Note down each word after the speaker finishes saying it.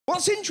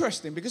What's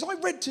interesting, because I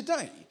read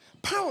today,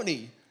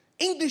 apparently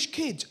English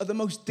kids are the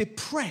most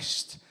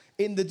depressed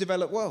in the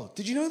developed world.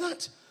 Did you know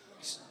that?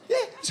 Yeah,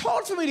 it's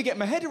hard for me to get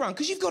my head around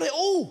because you've got it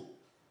all.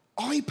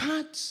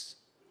 iPads,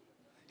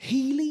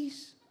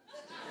 Heelys.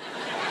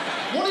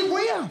 What did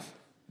we have?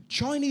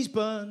 Chinese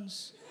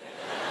burns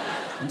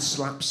and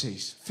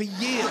slapsies. For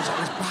years, I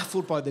was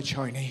baffled by the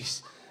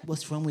Chinese.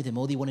 What's wrong with them?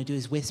 All they want to do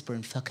is whisper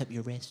and fuck up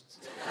your wrists.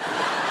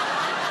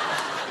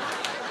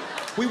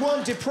 We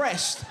weren't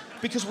depressed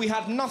because we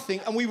had nothing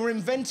and we were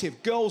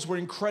inventive. Girls were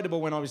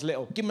incredible when I was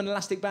little. Give them an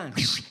elastic band.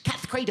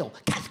 Cat's cradle,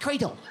 cat's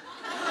cradle.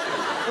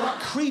 Or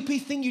that creepy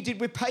thing you did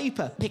with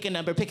paper. Pick a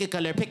number, pick a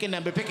colour, pick a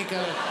number, pick a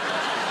colour.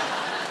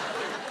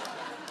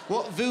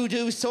 What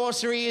voodoo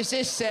sorcery is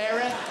this,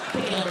 Sarah?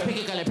 Pick a number,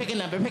 pick a colour, pick a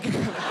number, pick a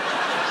colour.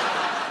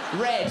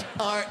 Red,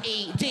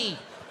 R-E-D.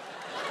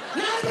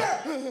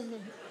 Number!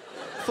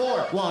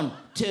 4. 1,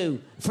 2,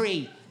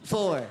 3,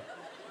 4.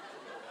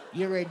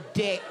 You're a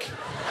dick.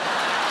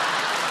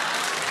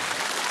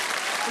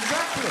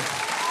 Exactly.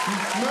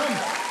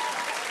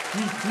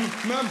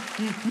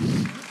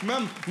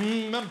 Mum,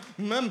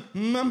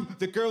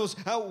 the girls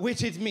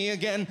outwitted me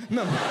again.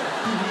 Mum.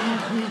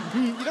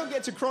 You don't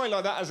get to cry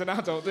like that as an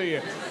adult, do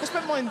you? I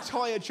spent my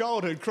entire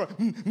childhood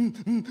crying.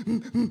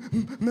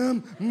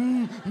 Mum,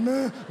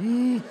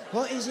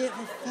 what is it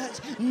for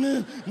fat?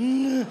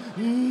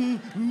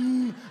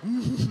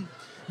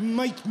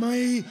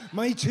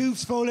 My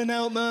tooth's falling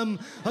out, Mum.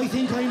 I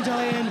think I'm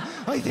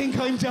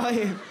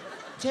dying.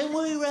 Don't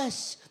worry,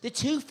 Russ. The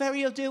tooth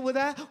fairy will deal with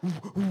that.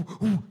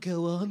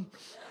 Go on.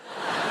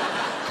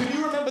 Can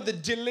you remember the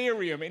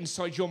delirium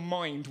inside your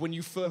mind when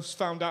you first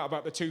found out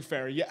about the tooth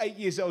fairy? You're 8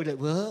 years old. Like,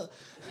 what?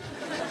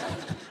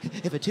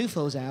 If a tooth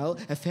falls out,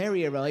 a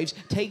fairy arrives,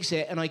 takes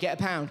it, and I get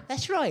 £1.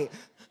 That's right.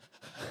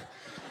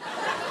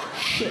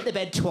 Shit the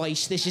bed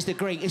twice. This is the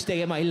greatest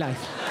day of my life.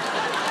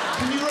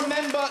 Can you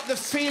remember the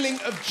feeling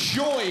of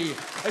joy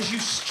as you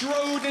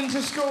strode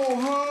into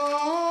school?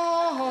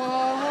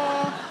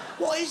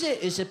 What is it?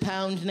 It's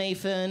 £1,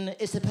 Nathan.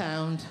 It's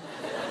 £1.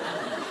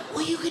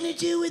 What are you gonna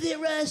do with it,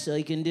 Russ?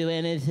 I can do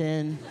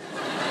anything.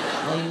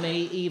 I may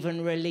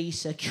even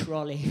release a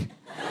trolley.